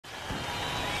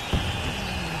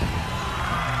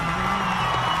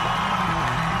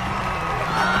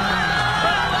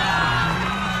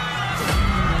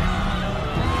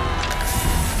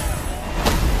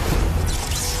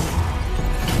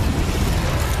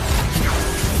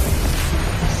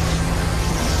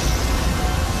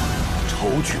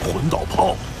巨魂导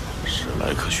炮。史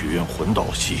莱克学院魂导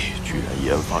系居然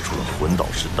研发出了魂导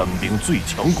式单兵最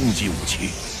强攻击武器。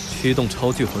驱动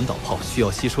超巨魂导炮需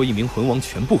要吸收一名魂王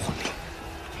全部魂力，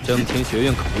正天学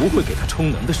院可不会给他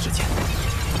充能的时间。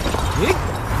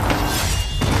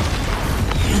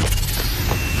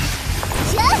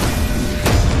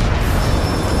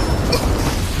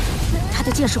他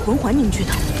的剑是魂环凝聚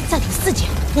的，再赌4剑，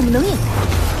我们能赢。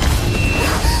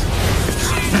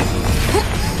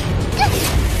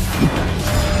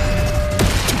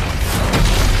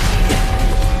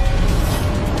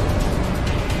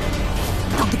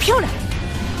挡得漂亮，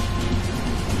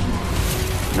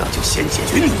那就先解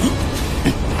决你。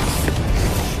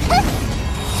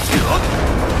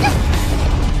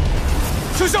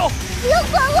小小，不要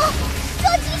管我，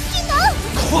抓紧技能！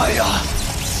快呀！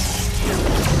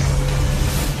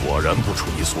果然不出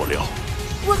你所料，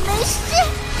我没事。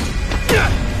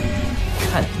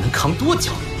看你能扛多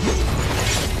久！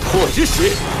破之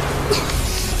石，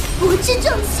不知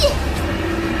重器，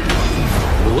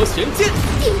螺旋剑，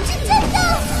顶之战斗。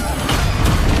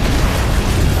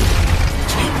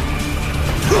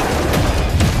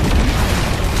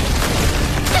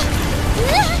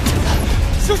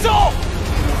小小，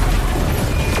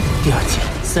第2剑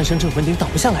3神镇魂鼎挡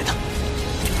不下来的。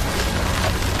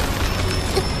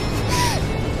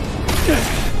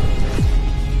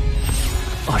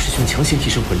二师兄强行提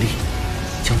升魂力，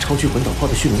将超巨魂导炮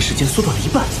的蓄能时间缩短了1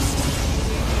半。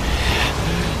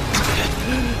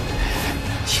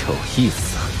有意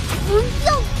思。不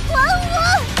要管我！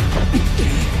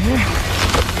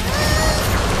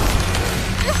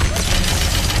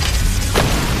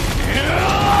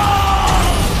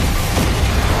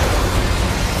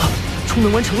充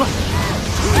能完成了。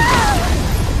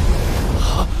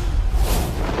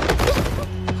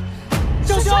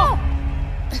小小，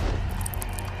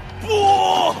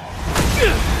不！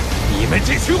你们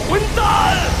这群混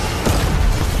蛋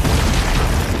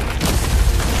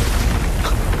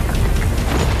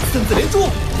！3字连珠。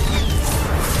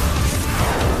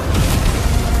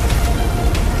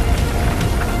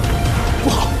不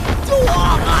好！救我！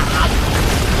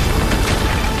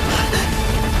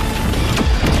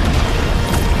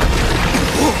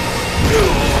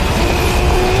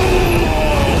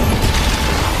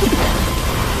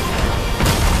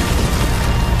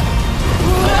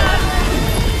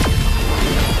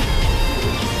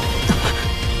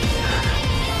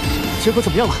结果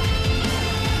怎么样了？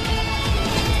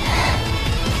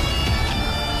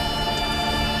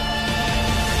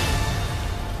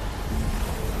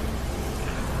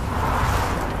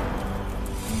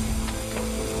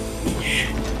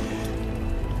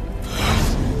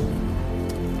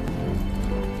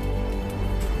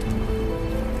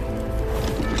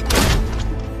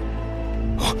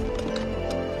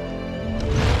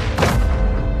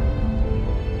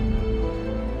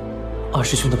二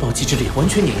师兄的暴击之力完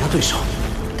全碾压对手，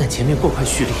但前面过快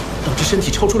蓄力，导致身体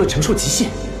超出了承受极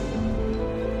限。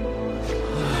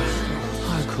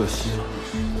太可惜了，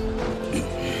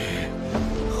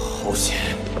好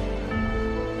险！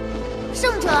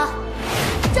胜者，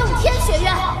正天学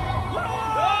院。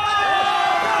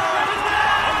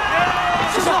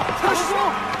师兄，二师兄！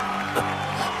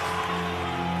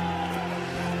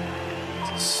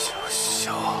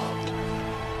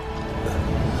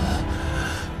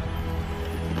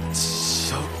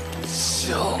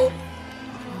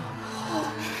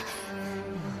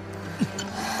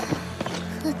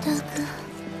何大哥，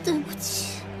对不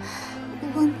起，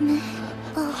我没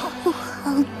保护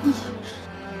好你。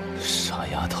傻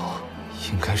丫头，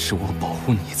应该是我保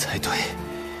护你才对。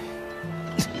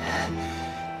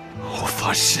我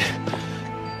发誓，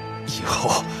以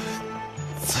后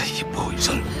再也不会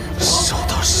让你受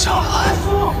到伤害。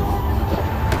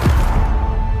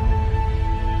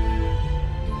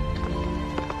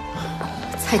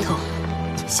菜头、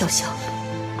小小，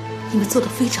你们做得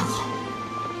非常好，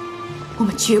我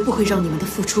们绝不会让你们的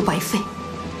付出白费。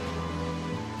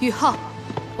宇浩、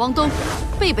王东、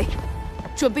贝贝，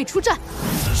准备出战。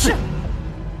是。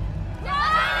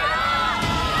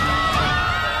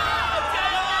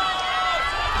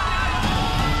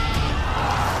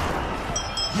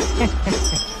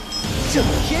正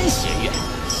天学院，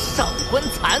上官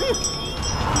残。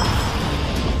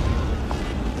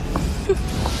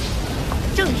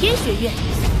正天学院，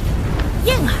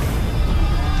燕儿。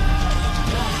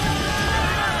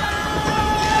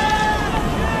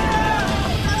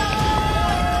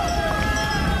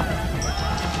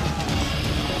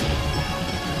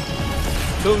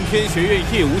正天学院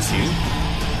叶无情，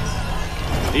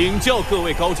领教各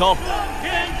位高招。正天，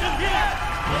灵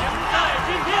在今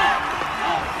天；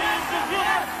正天，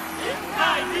灵在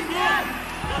今天；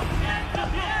正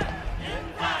天。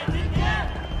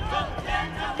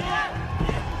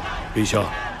陛下，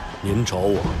您找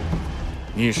我？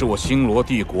你是我星罗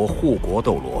帝国护国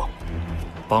斗罗，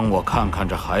帮我看看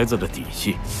这孩子的底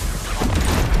细。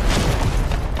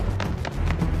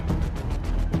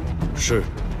是，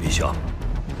陛下。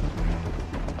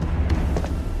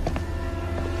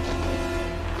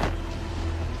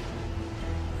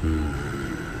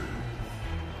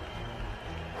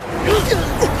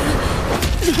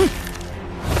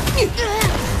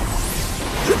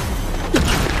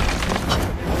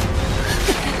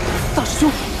大师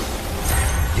兄，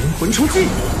灵魂冲击！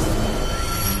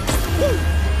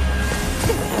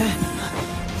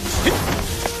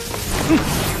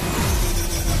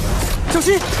小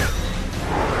心！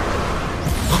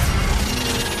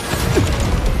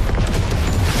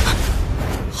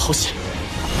好险！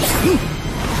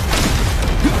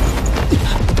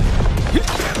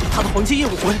他的黄金夜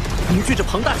武魂凝聚着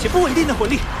庞大且不稳定的魂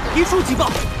力，一触即爆。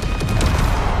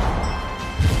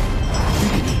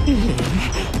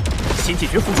先解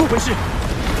决辅助魂师。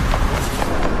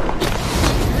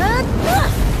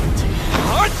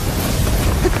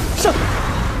上！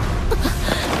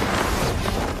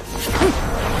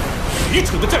愚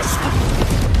蠢的战士！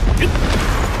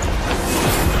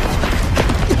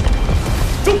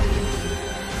中！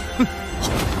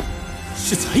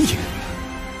是残影。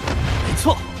没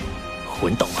错，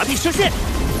魂导麻痹射线。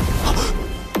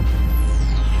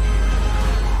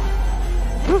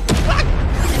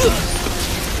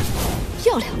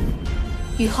漂亮！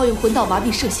宇浩用魂导麻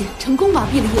痹射线成功麻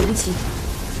痹了叶无情，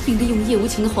并利用叶无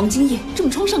情的黄金叶重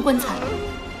创上棺材。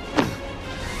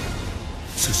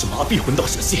这是麻痹魂导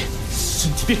射线，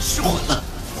身体变迟缓了。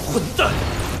混蛋！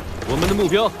我们的目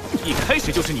标一开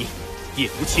始就是你，叶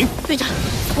无情。队长，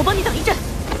我帮你挡一阵，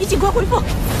你尽快恢复。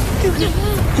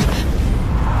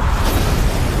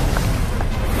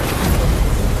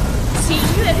星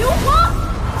月流火！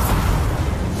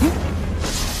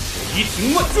移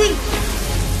庭万钧！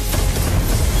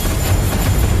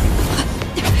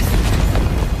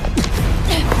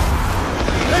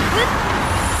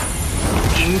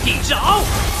冰地爪！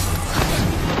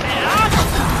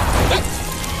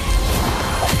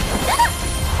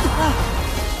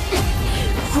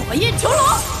火焰囚笼！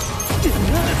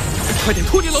快点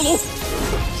脱离牢笼！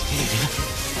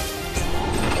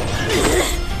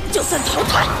就算淘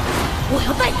汰，我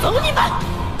要带走你们！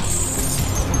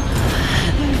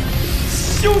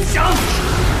休想！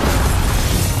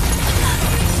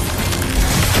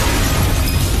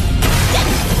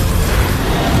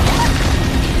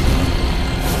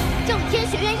正天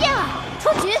学院燕儿出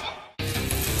局。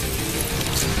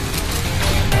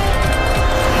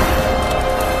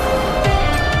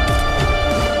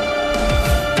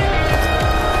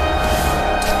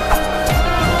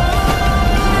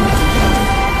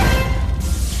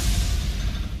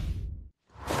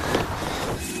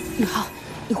宇浩，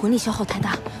你魂力消耗太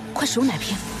大，快使用奶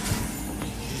片。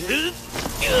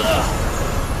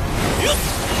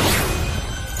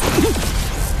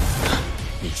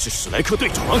你是史莱克队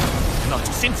长，那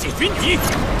就先解决你。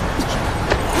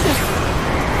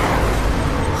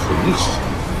很好，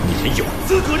你们有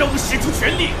资格让我使出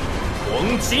全力，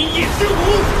黄金夜之舞。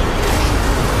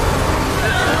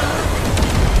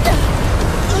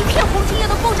一片黄金叶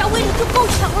的爆炸威力就够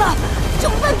强了，这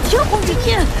漫天黄金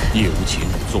叶！叶无情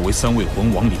作为3位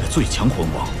魂王里的最强魂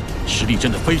王，实力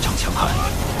真的非常强悍，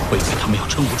未来他们要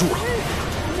撑不住了。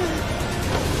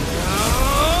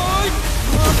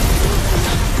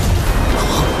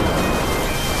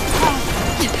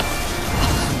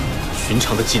寻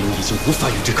常的技能已经无法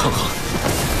与之抗衡，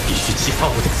必须激发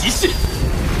我的极限。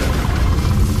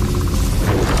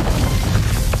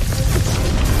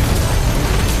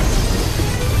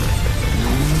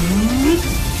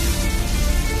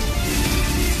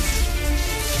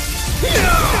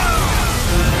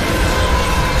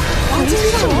黄金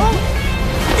圣龙！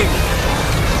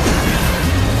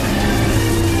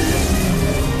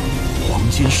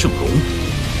黄金圣龙，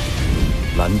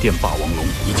蓝电霸王龙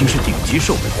已经是顶级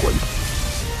兽类魂。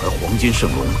而黄金圣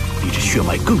龙比这血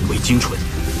脉更为精纯。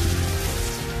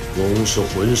龙是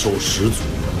魂兽始祖，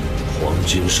黄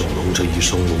金圣龙这一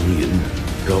声龙吟，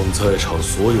让在场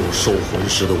所有兽魂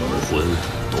师的武魂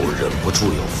都忍不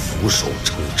住要俯首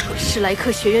称臣。史莱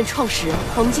克学院创始人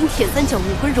黄金铁三角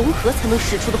武魂融合才能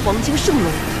使出的黄金圣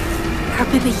龙，而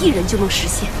贝贝一人就能实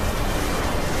现，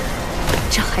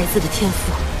这孩子的天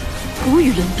赋无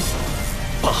与伦比。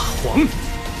霸皇，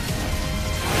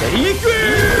雷月！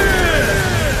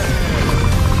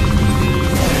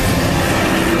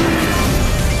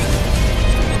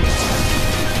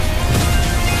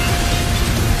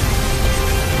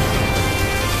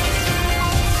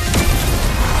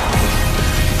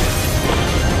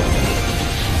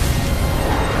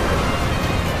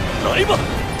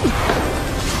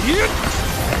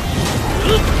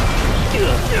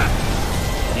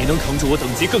你能扛住我等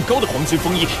级更高的黄金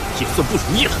封印，也算不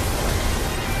容易了。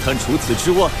但除此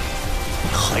之外，你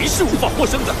还是无法获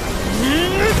胜的。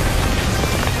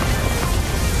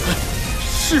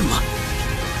是吗？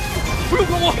不用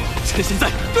管我，趁现在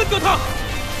干掉他！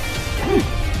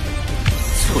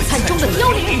璀璨中的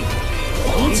凋零，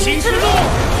黄金之路。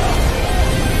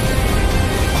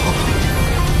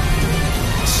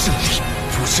胜利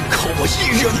不是靠我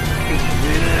一人。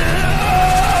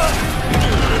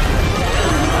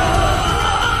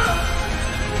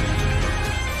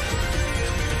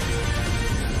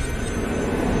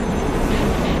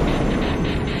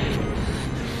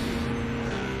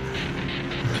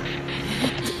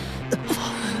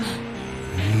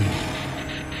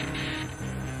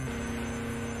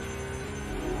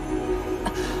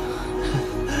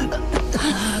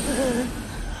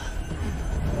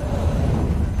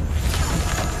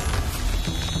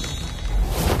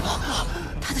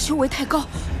修为太高，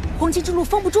黄金之路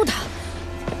封不住他。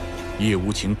叶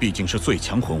无情毕竟是最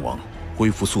强魂王，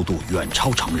恢复速度远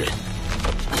超常人。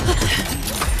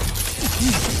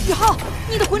宇浩，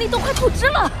你的魂力都快透支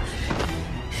了，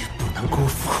不能辜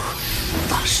负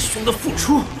大师兄的付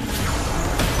出。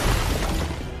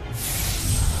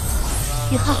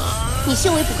宇浩，你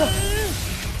修为不够，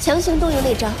强行动用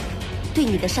那招，对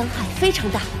你的伤害非常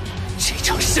大。这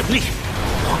场胜利，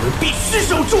我们必须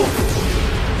守住。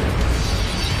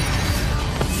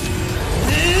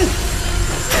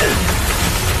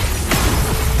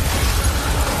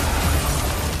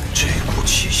这股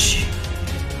气息，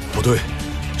不对，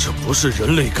这不是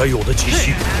人类该有的气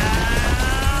息。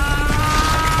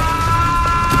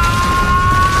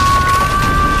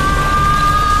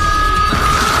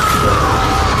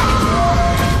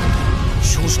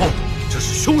凶兽，这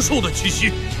是凶兽的气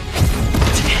息。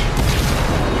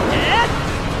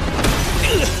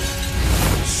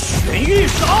玄玉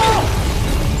手，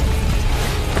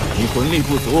你魂力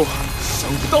不足，伤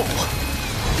不到我。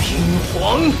冰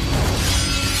皇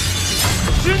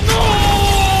之怒！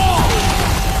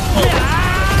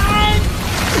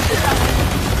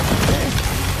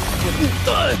混蛋，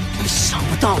伤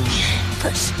不到你，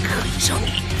但是可以让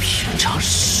你品尝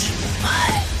失败。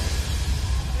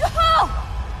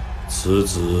此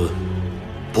子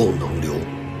不能留。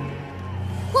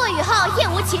霍雨浩、叶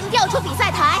无情调出比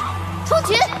赛台，出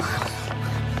局。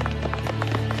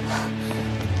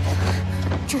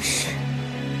这是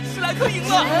史莱克赢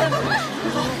了。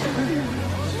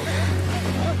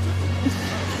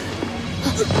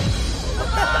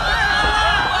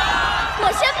我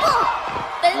宣布，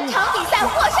本场比赛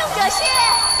获胜者是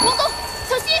王东、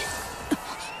小西。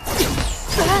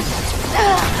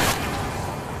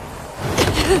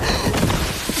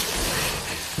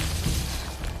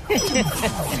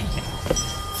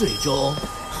最终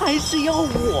还是要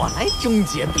我来终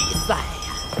结比赛呀！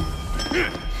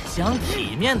想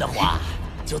体面的话，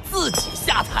就自己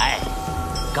下台。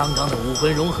刚刚的武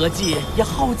魂融合技也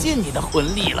耗尽你的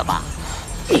魂力了吧？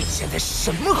你现在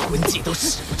什么魂技都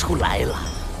使不出来了。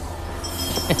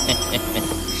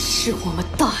是我们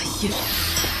大意了。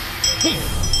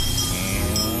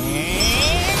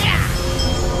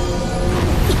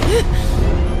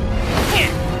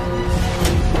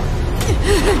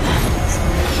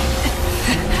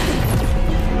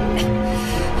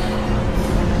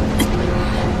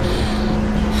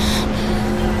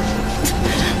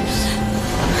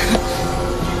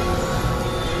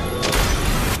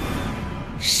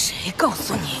谁告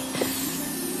诉你，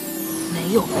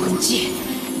没有魂技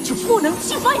就不能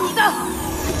击败你的？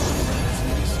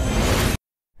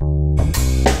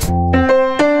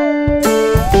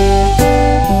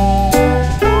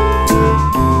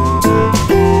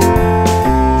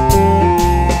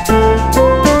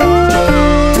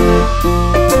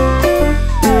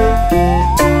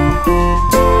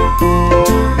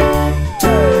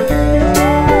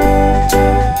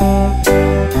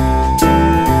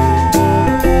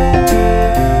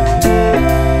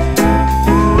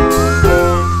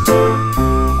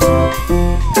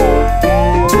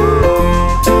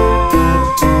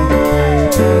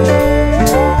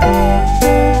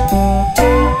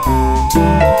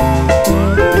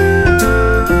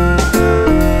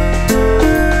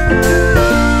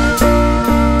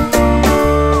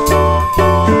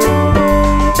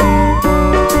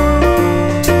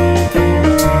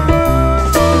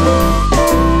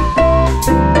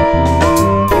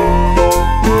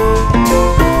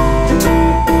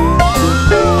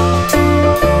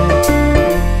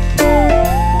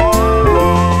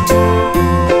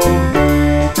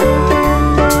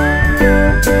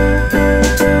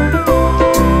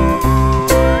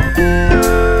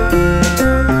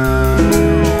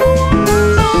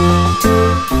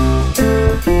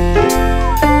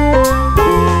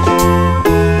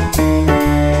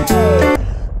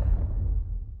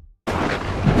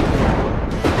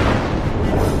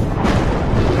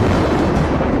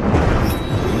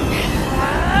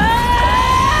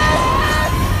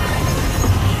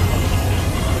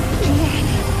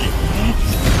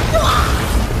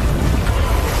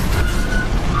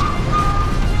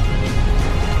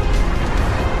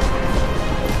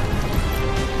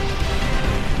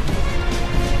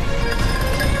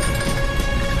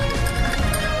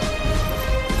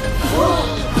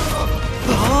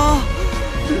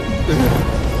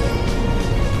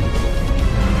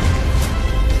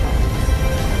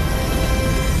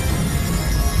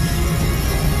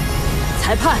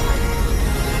裁判。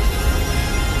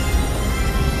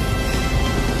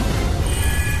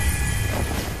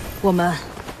我们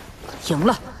赢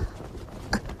了。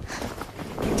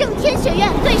正天学院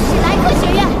对史莱克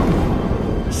学院，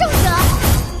胜者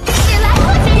史莱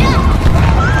克学院。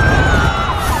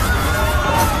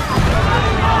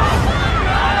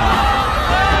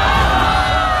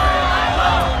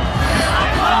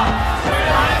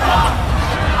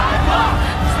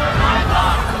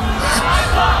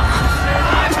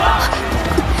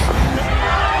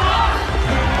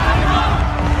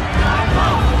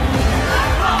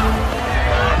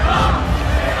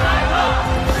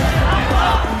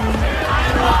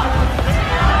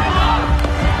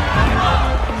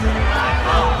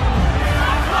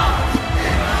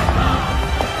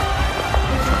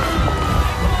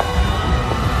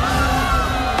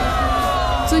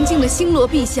尊敬的星罗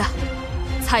陛下、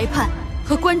裁判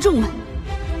和观众们，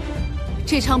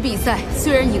这场比赛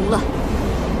虽然赢了，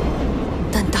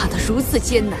但打得如此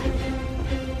艰难，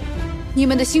你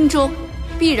们的心中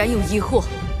必然有疑惑。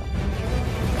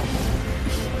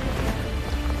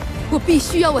我必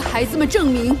须要为孩子们证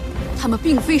明，他们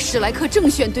并非史莱克正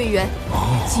选队员，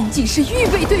仅仅是预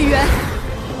备队员。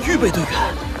预备队员，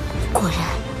果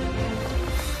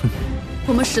然，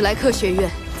我们史莱克学院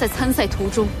在参赛途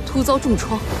中突遭重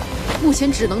创，目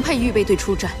前只能派预备队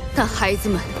出战。但孩子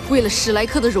们为了史莱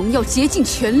克的荣耀竭尽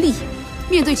全力，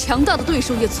面对强大的对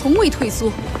手也从未退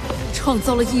缩，创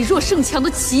造了以弱胜强的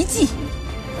奇迹。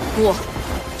我，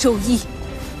周一，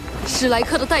史莱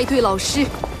克的带队老师，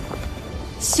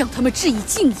向他们致以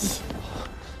敬意。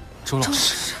周老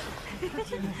师，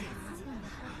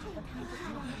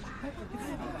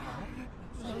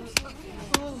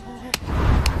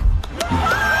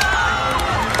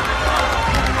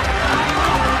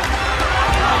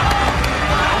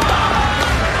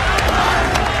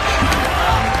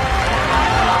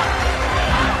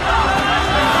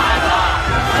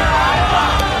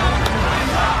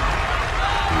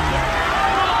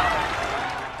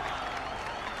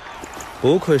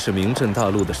不愧是名震大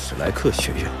陆的史莱克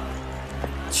学院，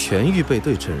全预备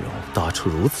队阵容打出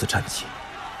如此战绩，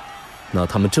那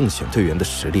他们正选队员的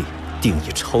实力定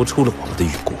已超出了我们的预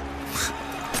估。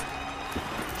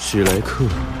史莱克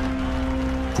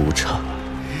不差。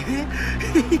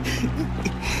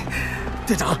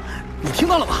队长，你听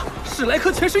到了吗？史莱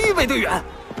克全是预备队员。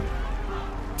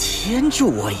天助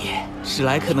我也！史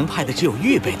莱克能派的只有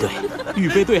预备队，预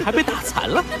备队还被打残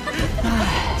了。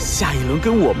唉，下一轮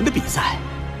跟我们的比赛，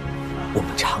我们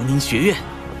长宁学院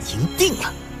赢定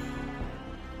了。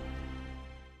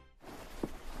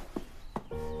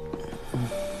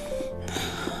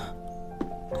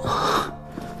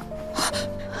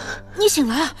你醒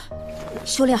来啊！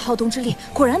修炼好动之力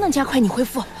果然能加快你恢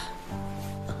复。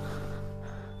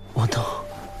王东，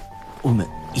我们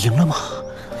赢了吗？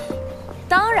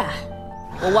当然，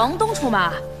我王东出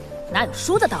马，哪有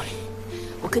输的道理？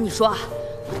我跟你说啊，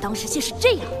我当时先是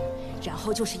这样，然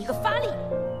后就是一个发力。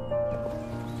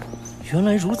原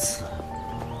来如此，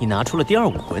你拿出了第二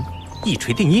武魂，一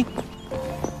锤定音。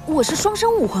我是双生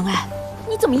武魂哎，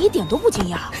你怎么一点都不惊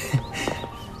讶？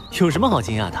有什么好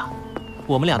惊讶的？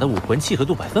我们俩的武魂契合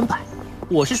度100%。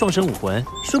我是双生武魂，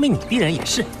说明你必然也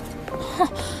是。哼，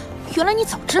原来你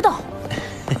早知道。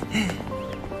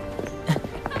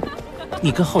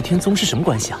你跟昊天宗是什么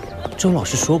关系啊？周老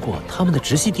师说过，他们的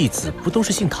直系弟子不都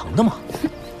是姓唐的吗？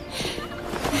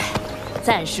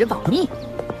暂时保密。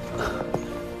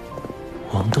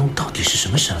王东到底是什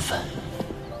么身份？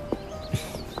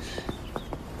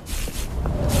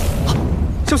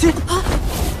小心！啊！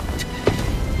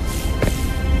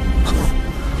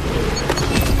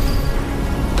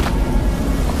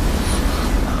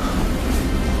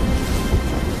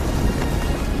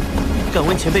敢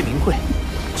问前辈名讳？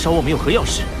找我们有何要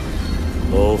事？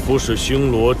老夫是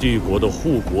星罗帝国的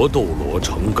护国斗罗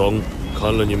程刚，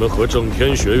看了你们和正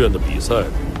天学院的比赛，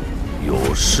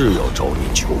有事要找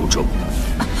你求证。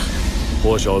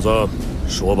霍小子，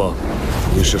说吧，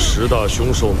你是10大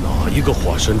凶兽哪一个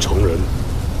化身成人？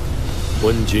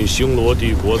混进星罗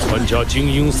帝国参加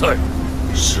精英赛，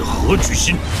是何居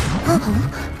心？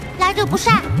来者不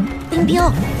善，丁丁，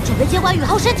准备接管宇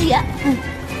浩身体。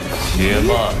且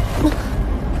慢。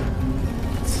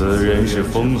此人是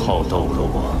封号斗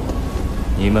罗，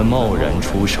你们贸然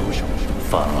出手，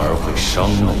反而会伤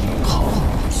了宇浩。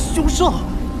凶兽，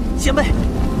前辈，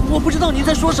我不知道您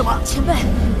在说什么。前辈，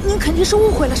您肯定是误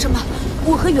会了什么。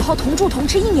我和宇浩同住同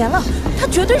吃1年了，他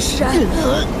绝对是人。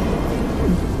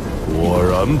果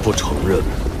然不承认，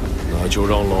那就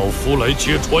让老夫来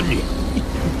揭穿你。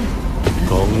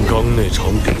刚刚那场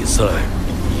比赛，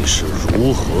你是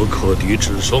如何克敌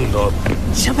制胜的？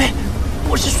前辈，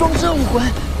我是双生武魂，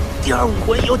第二武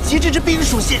魂有极致之冰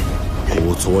属性。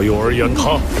不左右而言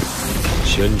他。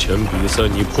先前比赛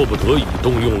你迫不得已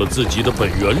动用了自己的本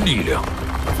源力量，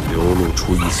流露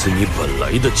出一丝你本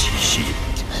来的气息。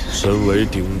身为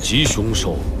顶级凶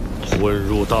手，混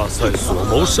入大赛所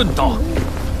谋甚大，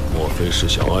莫非是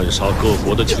想暗杀各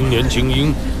国的青年精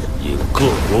英，引各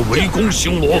国围攻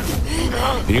星罗？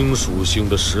冰属性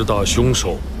的10大凶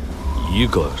手，一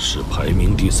个是排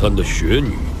名第3的雪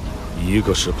女，一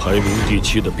个是排名第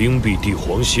7的冰壁帝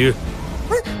皇蝎。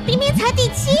冰冰才第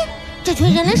7，这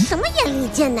群人类什么眼力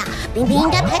见呐？冰冰应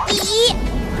该排第1。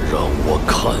让我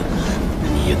看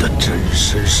你的真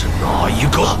身是哪一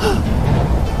个？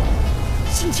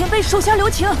请前辈手下留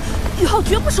情，宇浩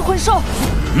绝不是魂兽。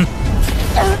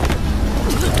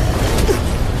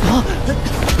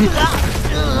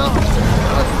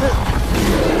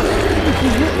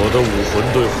我的武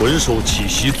魂对魂兽气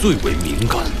息最为敏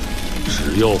感，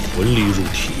只要魂力入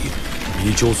体，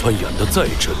你就算演得再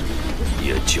真，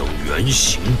也将原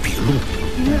形毕露。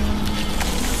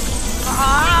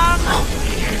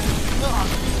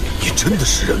你真的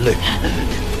是人类？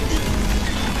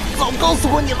早告诉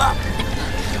过你了。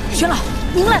玄老，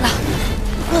您来了。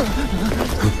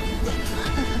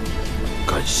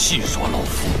敢戏耍老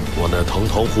夫，我乃堂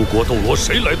堂护国斗罗，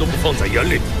谁来都不放在眼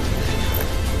里。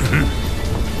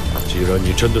既然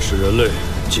你真的是人类，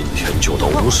今天就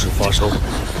当无事发生。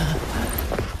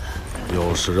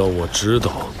要是让我知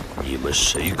道你们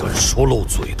谁敢说漏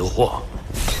嘴的话，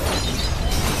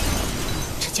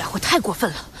这家伙太过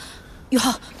分了。宇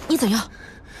浩，你怎样？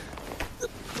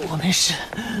我没事。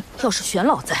要是玄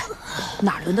老在，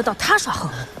哪轮得到他耍横？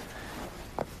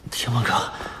天王哥，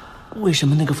为什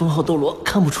么那个封号斗罗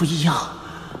看不出异样？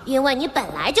因为你本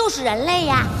来就是人类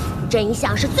呀，真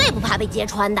相是最不怕被揭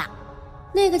穿的。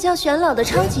那个叫玄老的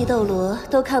超级斗罗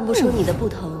都看不出你的不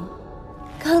同，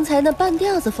刚才那半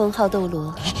吊子封号斗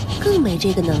罗更没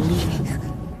这个能力。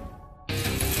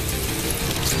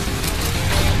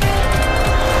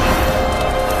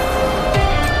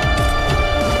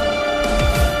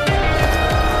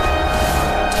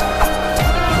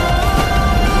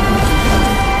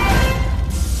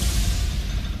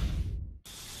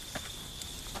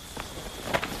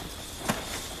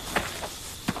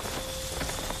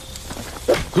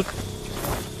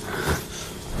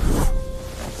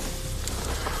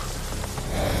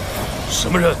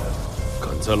什么人敢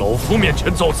在老夫面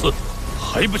前造次，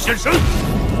还不现身？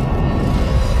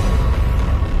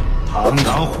堂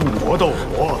堂护国斗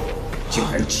罗，竟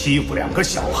然欺负2个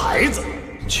小孩子！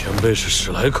前辈是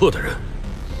史莱克的人，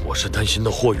我是担心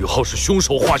那霍雨浩是凶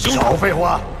手化形。少废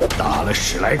话，打了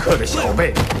史莱克的小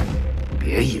辈，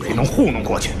别以为能糊弄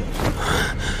过去。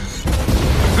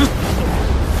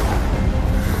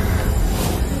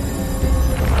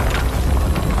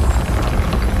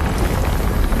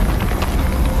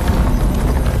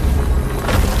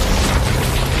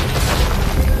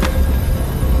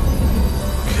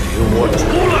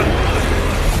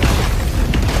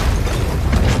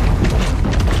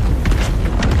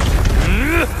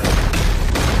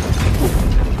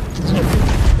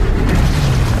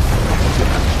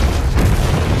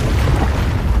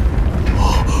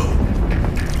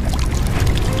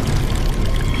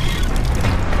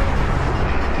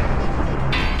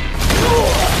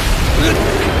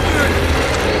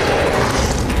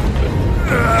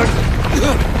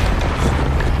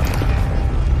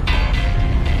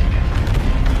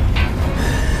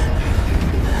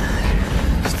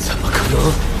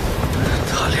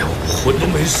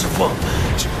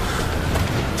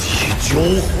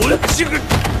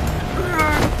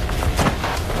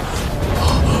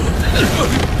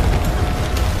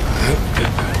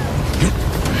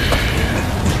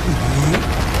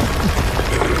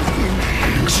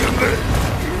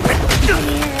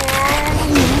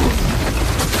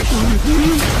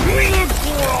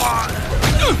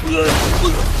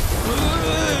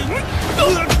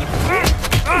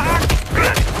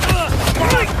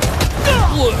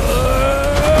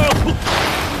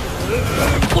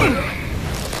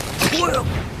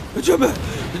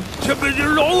前辈，你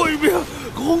饶我一命！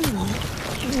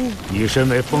你身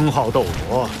为封号斗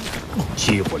罗，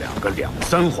欺负2个2、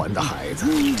3环的孩子，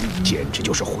简直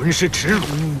就是浑师耻辱！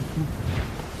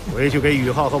回去给宇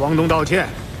浩和王东道歉，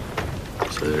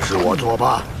此事我作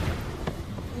罢。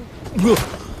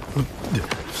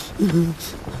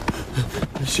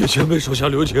谢前辈手下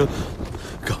留情，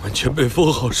敢问前辈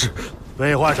封号是？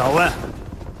废话少问，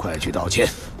快去道歉。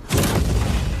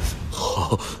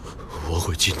好，我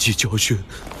会谨记教训。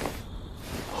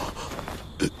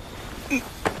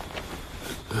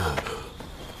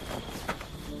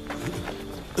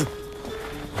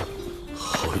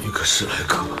好一个史莱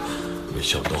克，没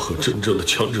想到和真正的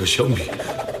强者相比，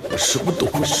我什么都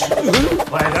不是。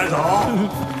快点走，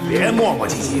别磨磨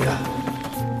唧唧的。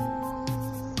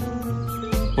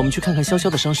我们去看看潇潇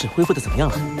的伤势恢复的怎么样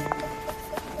了。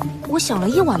我想了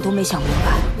一晚都没想明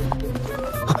白。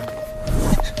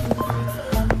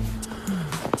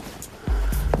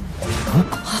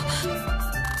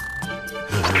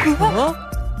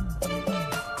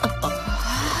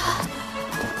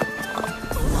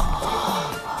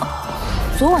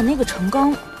昨晚那个程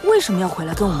刚为什么要回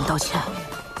来跟我们道歉？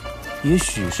也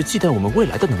许是忌惮我们未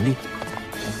来的能力。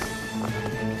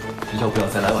要不要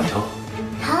再来碗粥？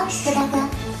好，葛大哥。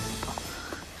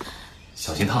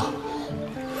小心烫。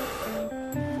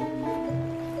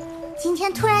今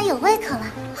天突然有胃口了，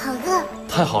好饿。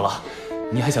太好了，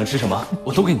你还想吃什么？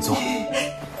我都给你做。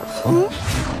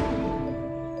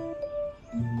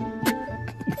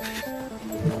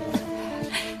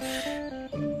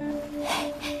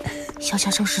潇潇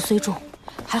伤势虽重，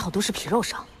还好都是皮肉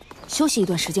伤，休息一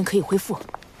段时间可以恢复。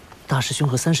大师兄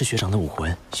和三师学长的武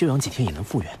魂休养几天也能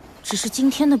复原。只是今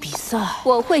天的比赛，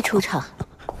我会出场。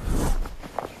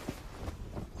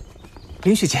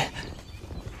林学姐，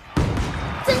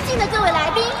尊敬的各位来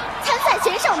宾、参赛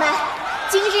选手们，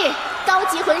今日高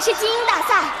级魂师精英大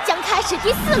赛将开始第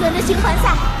4轮的循环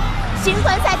赛。循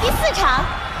环赛第4场，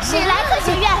史莱克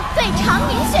学院对长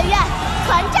宁学院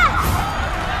团战。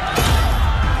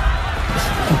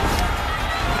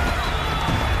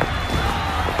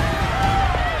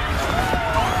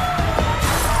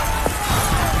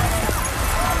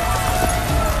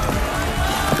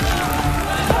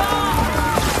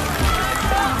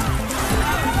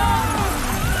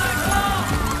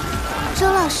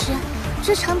周老师，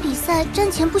这场比赛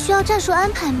战前不需要战术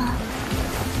安排吗？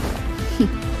哼。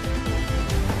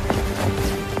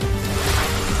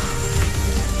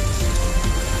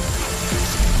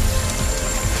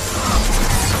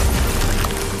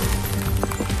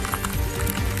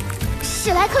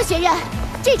史莱克学院，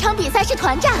这场比赛是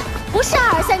团战，不是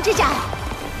2、2、3之战。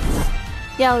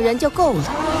2人就够了。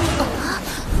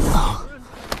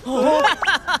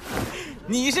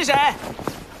你是谁？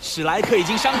史莱克已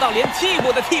经伤到连替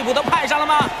补的替补都派上了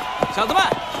吗？小子们，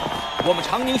我们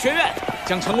长宁学院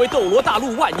将成为斗罗大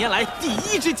陆万年来第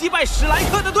1支击败史莱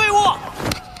克的队伍。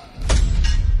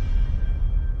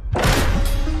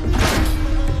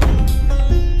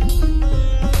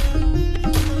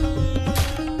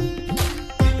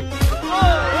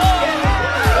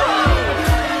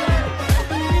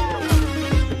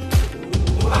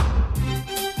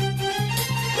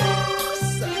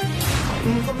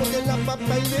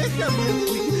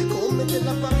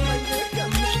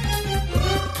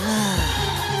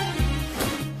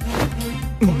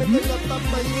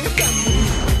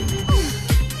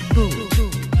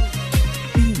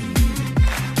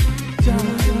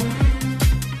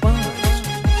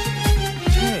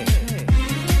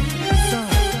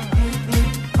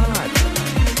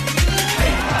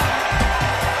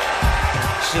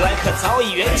史莱克早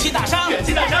已元气大伤，元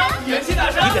气大伤，元气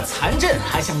大伤！一个残阵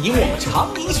还想赢我们长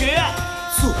宁学院？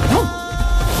做梦！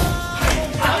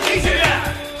长宁学院，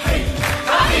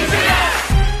长宁学院！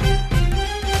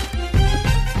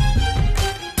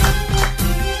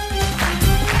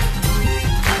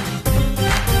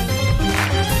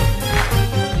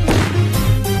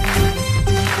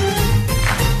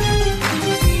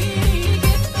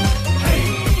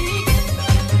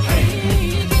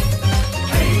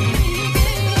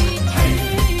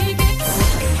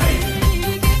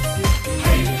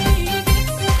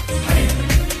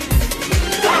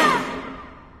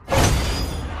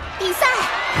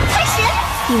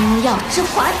冰耀之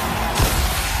环，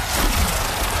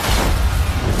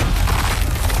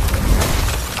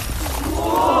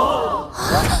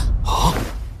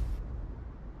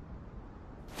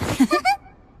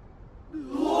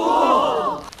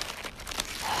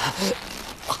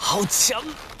好强！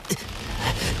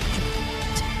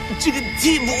这个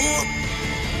替补，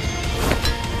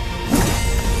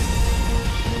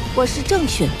我是正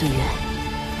选队员。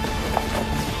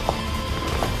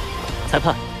裁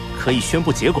判。可以宣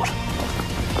布结果了。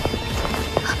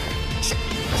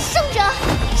胜者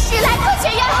史莱克学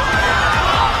院。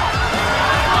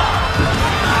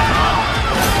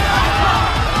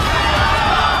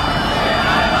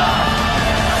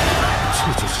这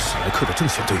就是史莱克的正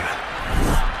选队员，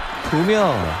不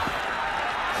妙啊！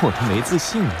我都没自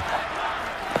信了。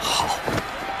好，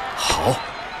好，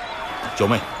九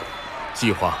妹，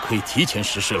计划可以提前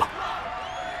实施了。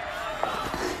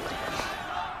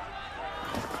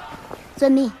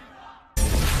遵命。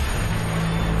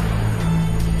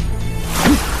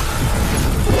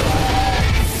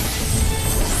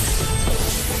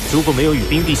如果没有与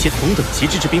冰辟邪同等级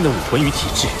制之兵的武魂与体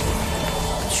质，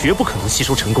绝不可能吸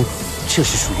收成功。这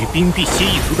是属于冰辟邪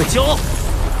一族的骄傲。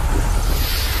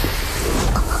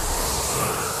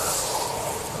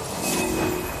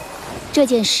这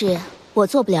件事我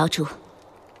做不了主，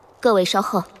各位稍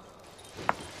后。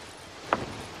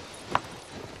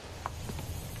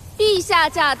陛下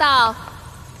驾到。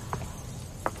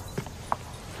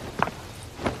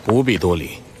不必多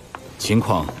礼，情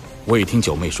况我已听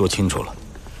九妹说清楚了。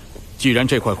既然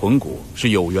这块魂骨是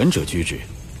有缘者居之，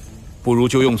不如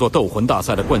就用作斗魂大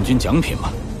赛的冠军奖品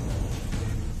吧。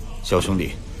小兄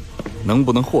弟，能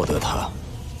不能获得它，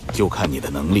就看你的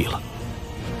能力了。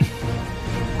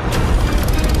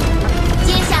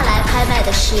接下来拍卖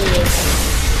的是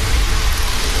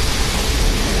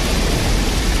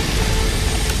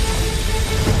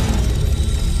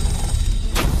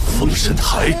封神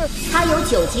台。它由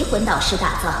9级魂导师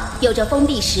打造，有着封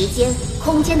闭时间、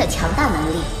空间的强大能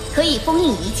力，可以封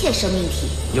印一切生命体。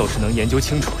要是能研究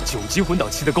清楚9级魂导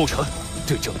器的构成，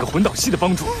对整个魂导系的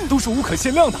帮助都是无可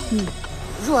限量的。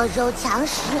弱肉强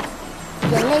食，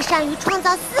人类善于创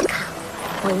造思考，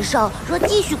魂兽若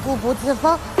继续固步自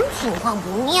封，情况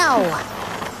不妙啊！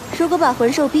如果把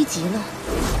魂兽逼急了，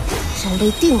人类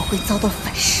定会遭到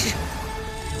反噬。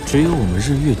只有我们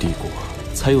日月帝国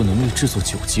才有能力制作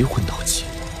9级魂导器，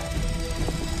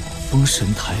封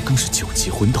神台更是9级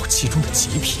魂导器中的极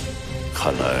品。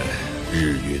看来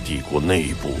日月帝国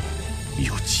内部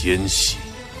有奸细。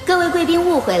各位贵宾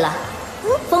误会了，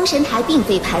封神台并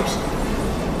非拍品，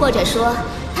或者说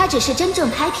它只是真正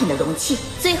拍品的容器。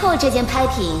最后这件拍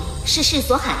品是世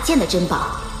所罕见的珍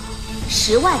宝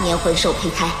，10万年魂兽胚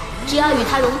胎，只要与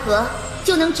它融合，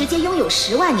就能直接拥有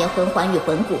10万年魂环与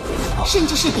魂骨，甚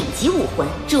至是顶级武魂，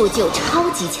铸就超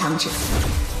级强者。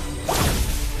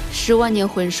10万年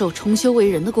魂兽重修为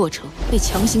人的过程被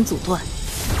强行阻断，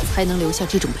才能留下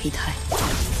这种胚胎。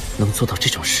能做到这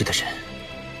种事的人，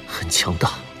很强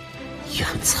大，也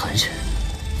很残忍。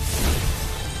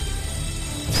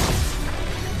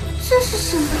这是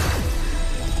什么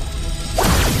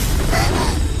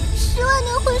？10万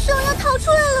年魂兽要逃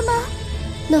出来了吗？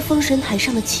那封神台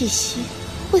上的气息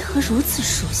为何如此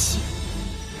熟悉？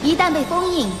一旦被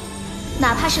封印，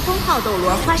哪怕是封号斗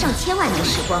罗花上1000万年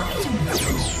时光，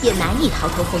也难以逃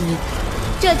脱封印。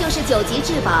这就是9级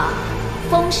至宝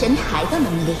封神台的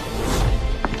能力。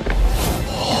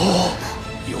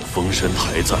有封神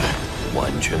台在，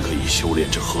完全可以修炼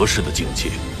至合适的境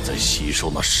界，再吸收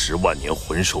那10万年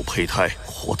魂兽胚胎，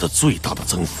获得最大的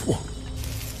增幅。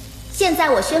现在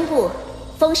我宣布，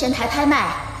封神台拍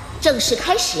卖正式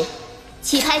开始，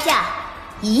起拍价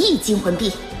1亿金魂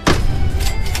币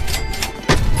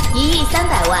，1亿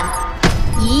300万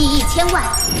，1亿1000万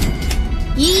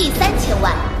，1亿3000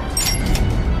万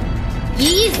，1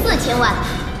亿4000万。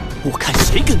我看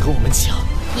谁敢跟我们抢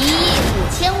！1亿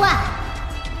5000万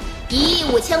，1亿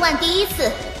5000万第一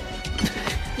次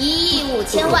，1亿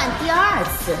5000万第2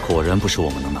次，果然不是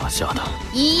我们能拿下的。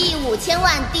1亿5000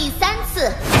万第3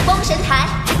次，封神台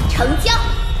成交。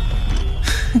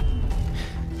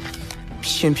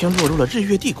偏偏落入了日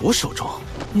月帝国手中。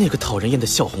那个讨人厌的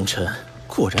笑红尘，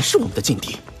果然是我们的劲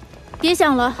敌。别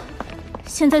想了，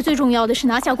现在最重要的是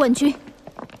拿下冠军。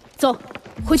走，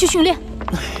回去训练。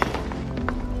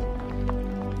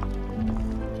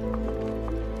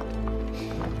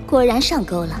果然上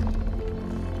钩了，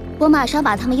我马上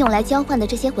把他们用来交换的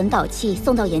这些魂导器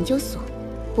送到研究所。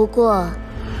不过，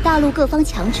大陆各方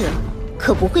强者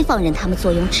可不会放任他们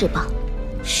坐拥至宝。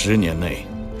10年内，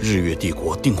日月帝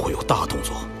国定会有大动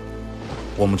作，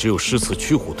我们只有失此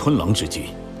驱虎吞狼之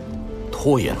机，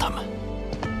拖延他们，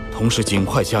同时尽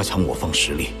快加强我方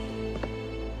实力。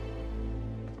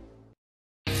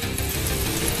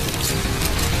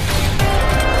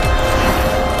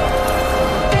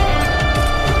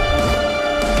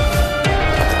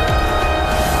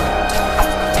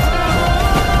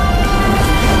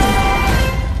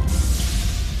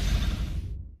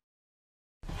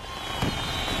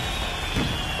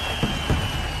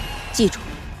记住，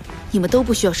你们都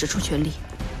不需要使出全力。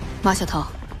马小桃，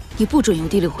你不准用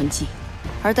第6魂技，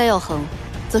而戴耀恒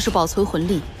则是保存魂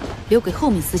力，留给后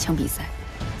面4强比赛。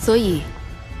所以，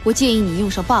我建议你用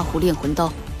上霸虎炼魂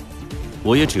刀。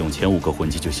我也只用前5个魂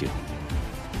技就行，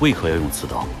为何要用刺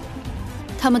刀？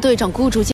他们队长孤竹